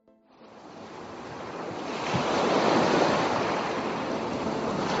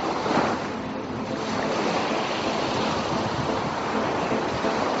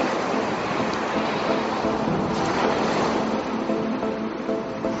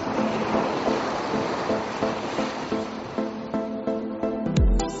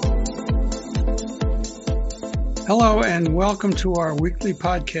Hello and welcome to our weekly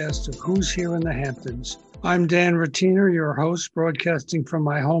podcast of Who's Here in the Hamptons. I'm Dan Rattiner, your host, broadcasting from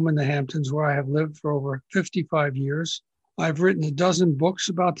my home in the Hamptons, where I have lived for over 55 years. I've written a dozen books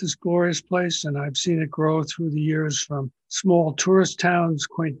about this glorious place, and I've seen it grow through the years from small tourist towns,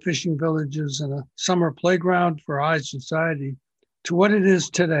 quaint fishing villages, and a summer playground for high society, to what it is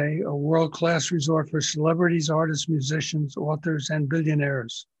today, a world-class resort for celebrities, artists, musicians, authors, and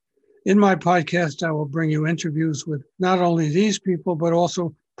billionaires. In my podcast, I will bring you interviews with not only these people, but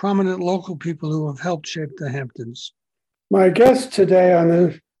also prominent local people who have helped shape the Hamptons. My guest today on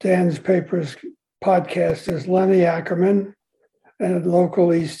the Dan's Papers podcast is Lenny Ackerman, a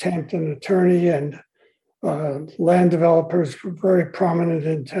local East Hampton attorney and land developers very prominent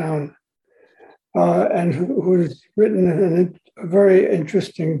in town, and who's written a very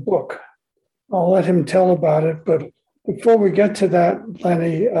interesting book. I'll let him tell about it, but before we get to that,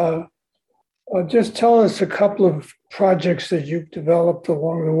 Lenny, just tell us a couple of projects that you've developed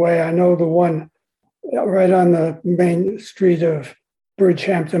along the way. I know the one right on the main street of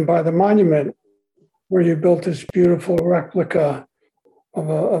Bridgehampton by the monument, where you built this beautiful replica of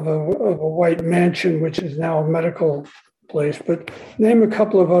a white mansion, which is now a medical place. But name a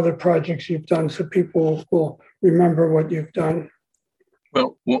couple of other projects you've done so people will remember what you've done.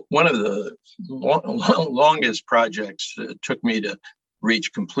 Well, one of the longest projects that took me to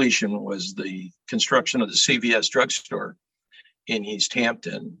reach completion was the construction of the CVS drugstore in East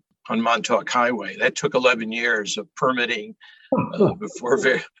Hampton on Montauk Highway. That took 11 years of permitting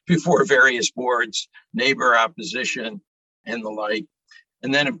before various boards, neighbor opposition, and the like.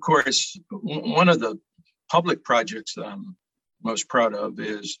 And then, of course, one of the public projects that I'm most proud of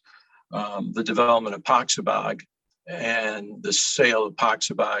is the development of Poxabog and the sale of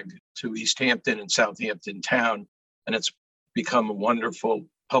Poxabog to East Hampton and Southampton Town. And it's become a wonderful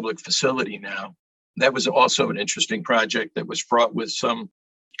public facility now. That was also an interesting project that was fraught with some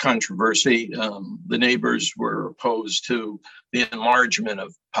controversy. The neighbors were opposed to the enlargement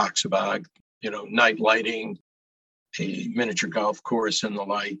of Poxabog, night lighting, a miniature golf course and the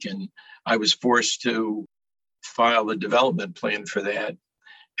like. And I was forced to file a development plan for that.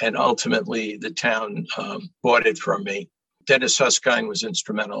 And ultimately, the town bought it from me. Dennis Susskind was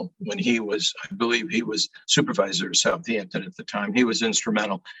instrumental when I believe he was supervisor of Southampton at the time. He was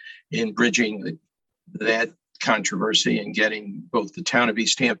instrumental in bridging that controversy and getting both the town of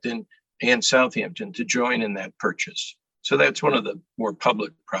East Hampton and Southampton to join in that purchase. So that's one of the more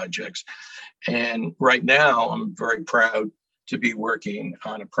public projects. And right now, I'm very proud to be working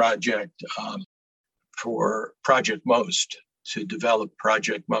on a project for Project Most, to develop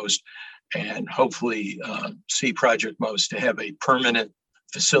Project Most and hopefully see Project Most to have a permanent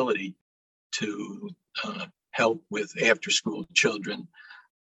facility to help with after-school children,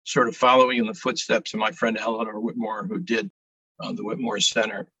 sort of following in the footsteps of my friend Eleanor Whitmore, who did the Whitmore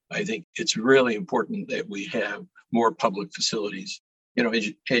Center. I think it's really important that we have more public facilities.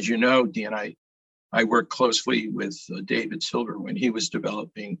 As you know, Dan, I worked closely with David Silver when he was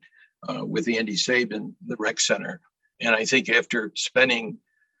developing with Andy Sabin, the rec center. And I think after spending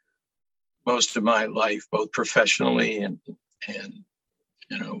most of my life, both professionally and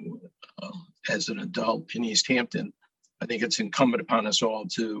as an adult in East Hampton, I think it's incumbent upon us all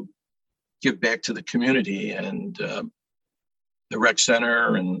to give back to the community, and the rec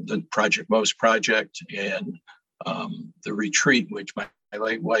center and the Project Most project and the retreat, which my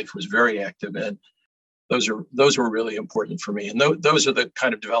late wife was very active in. Those were really important for me. And those are the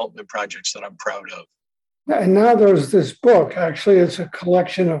kind of development projects that I'm proud of. And now there's this book. Actually, it's a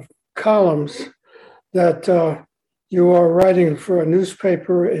collection of columns that you are writing for a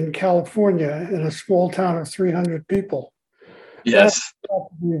newspaper in California in a small town of 300 people. Yes. That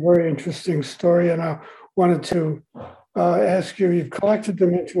would be a very interesting story. And I wanted to ask you, you've collected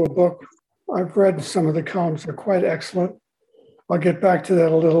them into a book. I've read some of the columns. They're quite excellent. I'll get back to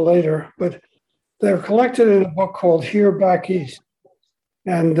that a little later. But they're collected in a book called Here Back East.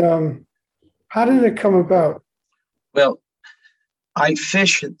 And how did it come about? Well, I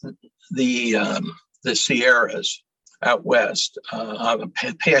fish the Sierras out west. I'm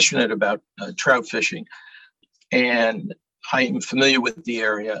passionate about trout fishing, and I'm familiar with the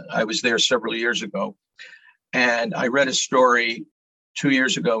area. I was there several years ago, and I read a story 2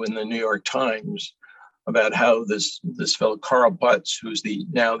 years ago in the New York Times about how this fellow Carl Butts, who's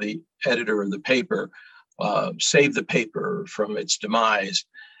now the editor of the paper, saved the paper from its demise.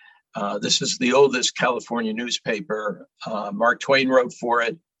 This is the oldest California newspaper. Mark Twain wrote for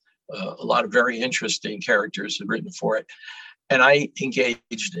it. A lot of very interesting characters have written for it. And I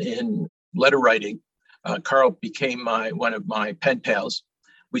engaged in letter writing. Carl became one of my pen pals.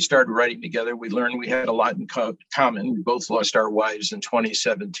 we started writing together. We learned we had a lot in common. We both lost our wives in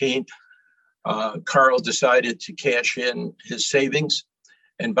 2017. Carl decided to cash in his savings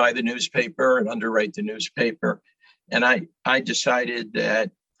and buy the newspaper and underwrite the newspaper. And I decided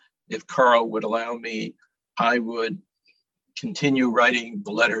that if Carl would allow me, I would continue writing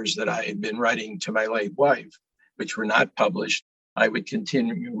the letters that I had been writing to my late wife, which were not published. I would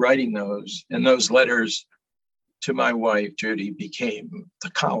continue writing those. And those letters to my wife, Judy, became the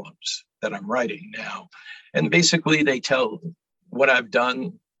columns that I'm writing now. And basically, they tell what I've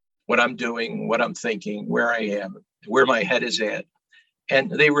done, what I'm doing, what I'm thinking, where I am, where my head is at.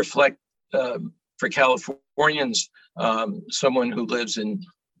 And they reflect, for Californians, someone who lives in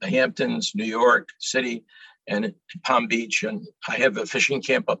the Hamptons, New York City, and Palm Beach. And I have a fishing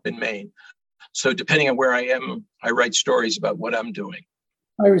camp up in Maine. So depending on where I am, I write stories about what I'm doing.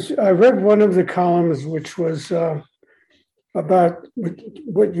 I read one of the columns, which was about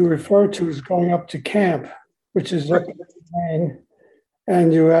what you refer to as going up to camp, which is up in Maine,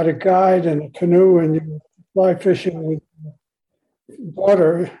 and you had a guide and a canoe, and you fly fishing with your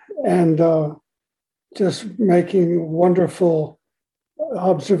daughter, and just making wonderful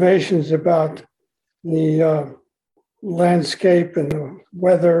observations about the landscape and the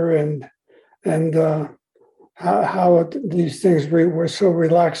weather and how these things were so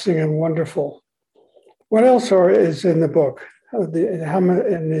relaxing and wonderful. What else is in the book?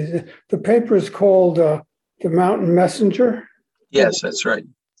 The paper is called The Mountain Messenger. Yes, that's right.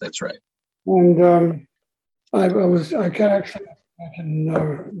 That's right. And I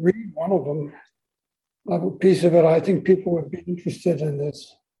can read one of them. A piece of it. I think people would be interested in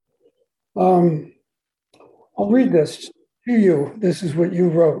this. I'll read this to you. This is what you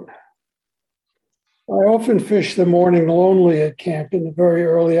wrote. I often fish the morning lonely at camp in the very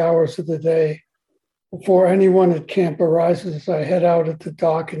early hours of the day. Before anyone at camp arises, I head out at the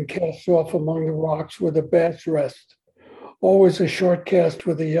dock and cast off among the rocks where the bass rest. Always a short cast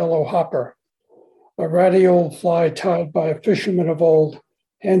with a yellow hopper, a ratty old fly tied by a fisherman of old,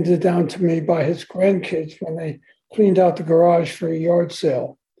 handed down to me by his grandkids when they cleaned out the garage for a yard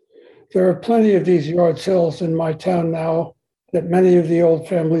sale. There are plenty of these yard sales in my town now that many of the old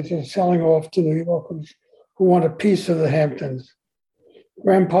families are selling off to New Yorkers who want a piece of the Hamptons.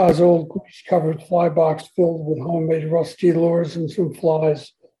 Grandpa's old grease-covered fly box filled with homemade rusty lures and some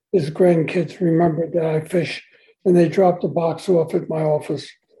flies. His grandkids remembered that I fish, and they dropped the box off at my office.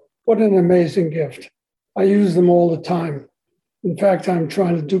 What an amazing gift. I use them all the time. In fact, I'm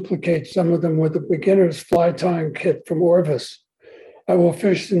trying to duplicate some of them with a beginner's fly tying kit from Orvis. I will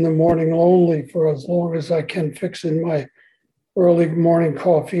fish in the morning lonely for as long as I can, fix in my early morning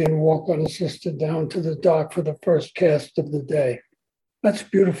coffee and walk unassisted down to the dock for the first cast of the day. That's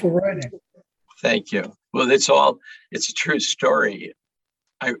beautiful writing. Thank you. Well, it's a true story.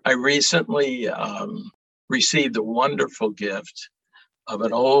 I recently received a wonderful gift of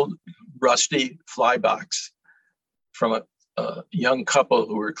an old rusty fly box from a young couple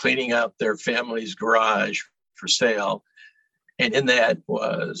who were cleaning out their family's garage for sale. And in that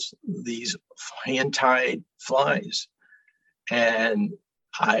was these hand-tied flies. And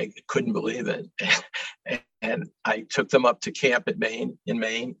I couldn't believe it. And I took them up to camp in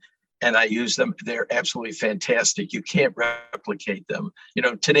Maine, and I used them. They're absolutely fantastic. You can't replicate them. You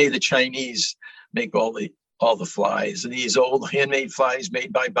know, today the Chinese make all the flies, and these old handmade flies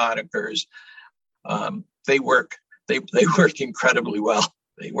made by Boddickers, they work incredibly well.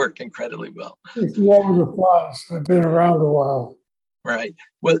 They work incredibly well. It's longer flies. I've been around a while. Right.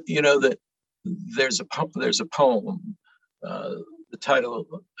 Well, you know that there's a poem. The title,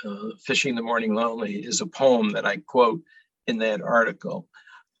 Fishing the Morning Lonely, is a poem that I quote in that article.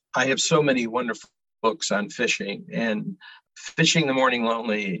 I have so many wonderful books on fishing, and Fishing the Morning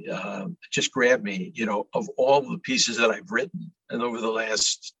Lonely just grabbed me. You know, of all the pieces that I've written, and over the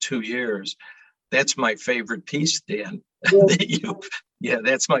last 2 years, that's my favorite piece, Dan. Yeah.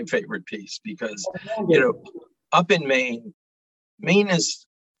 That's my favorite piece because, you know, up in Maine is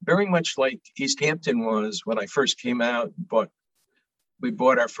very much like East Hampton was when I first came out. We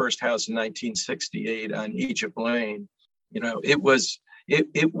bought our first house in 1968 on Egypt Lane. You know, it was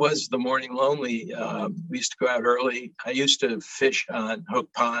the morning lonely. We used to go out early. I used to fish on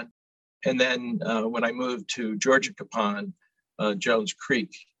Hook Pond. And then when I moved to Georgica Pond, Jones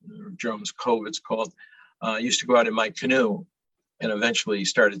Creek, or Jones Cove, it's called, I used to go out in my canoe and eventually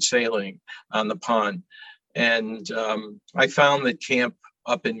started sailing on the pond. And I found that camp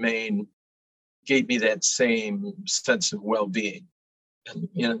up in Maine gave me that same sense of well-being. And,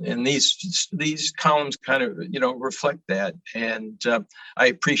 you know, and these columns kind of, you know, reflect that. And I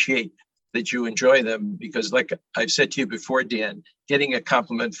appreciate that you enjoy them, because like I've said to you before, Dan, getting a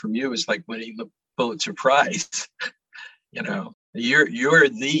compliment from you is like winning the Pulitzer Prize. You know, you're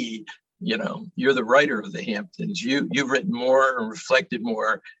the, you know, you're the writer of the Hamptons. You've written more and reflected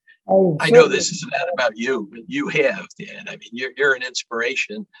more. Oh, I know this is not about you, but you have, Dan. I mean, you're an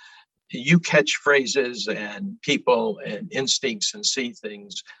inspiration. You catch phrases and people and instincts and see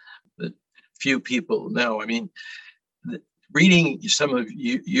things that few people know. I mean, reading some of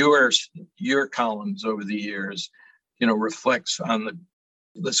your columns over the years, you know, reflects on the,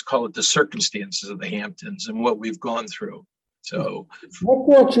 let's call it the circumstances of the Hamptons and what we've gone through. So, what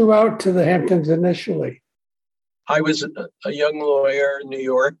brought you out to the Hamptons initially? I was a young lawyer in New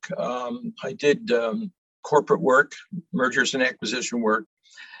York. I did corporate work, mergers and acquisition work,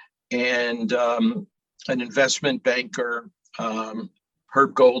 and an investment banker,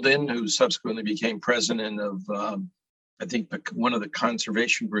 Herb Golden, who subsequently became president of, I think, one of the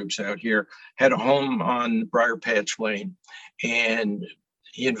conservation groups out here, had a home on Briar Patch Lane. And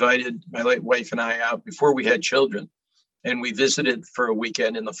he invited my late wife and I out before we had children. And we visited for a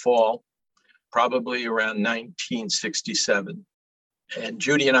weekend in the fall, probably around 1967. And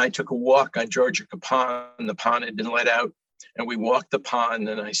Judy and I took a walk on Georgia Pond. The pond had been let out. And we walked the pond,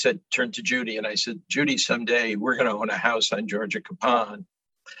 and I said, turned to Judy, and I said, Judy, someday we're going to own a house on Georgia Pond.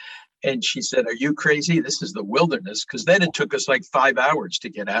 And she said, are you crazy? This is the wilderness. Because then it took us like 5 hours to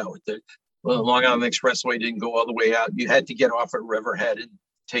get out. The Long Island Expressway didn't go all the way out. You had to get off at Riverhead and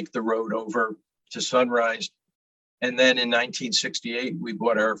take the road over to Sunrise. And then in 1968, we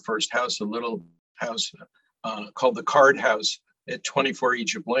bought our first house, a little house called the Card House at 24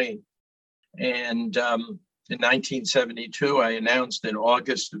 Egypt Lane. And in 1972, I announced in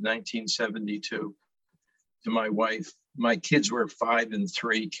August of 1972 to my wife, my kids were 5 and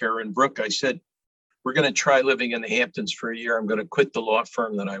 3, Kara and Brooke. I said, we're going to try living in the Hamptons for a year. I'm going to quit the law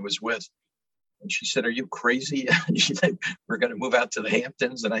firm that I was with. And she said, are you crazy? She said, we're going to move out to the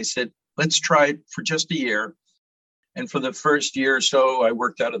Hamptons. And I said, let's try it for just a year. And for the first year or so, I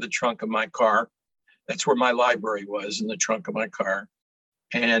worked out of the trunk of my car. That's where my library was, in the trunk of my car.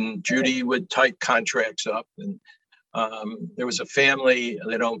 And Judy would type contracts up. And there was a family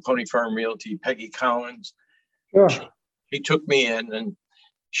that owned Pony Farm Realty, Peggy Collins. Sure. She took me in, and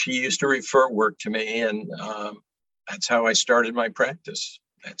she used to refer work to me. And that's how I started my practice.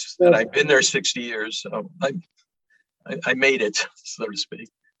 And I've been there 60 years. So I made it, so to speak.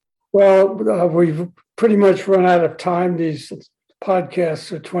 Well, we've pretty much run out of time. These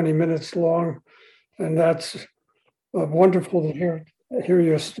podcasts are 20 minutes long, and that's wonderful to hear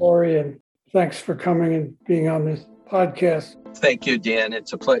your story. And thanks for coming and being on this podcast. Thank you, Dan.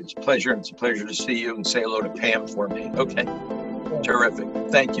 It's a pleasure. It's a pleasure to see you, and say hello to Pam for me. Okay. Terrific.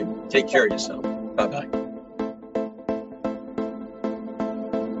 Thank you. Take care of yourself. Bye-bye.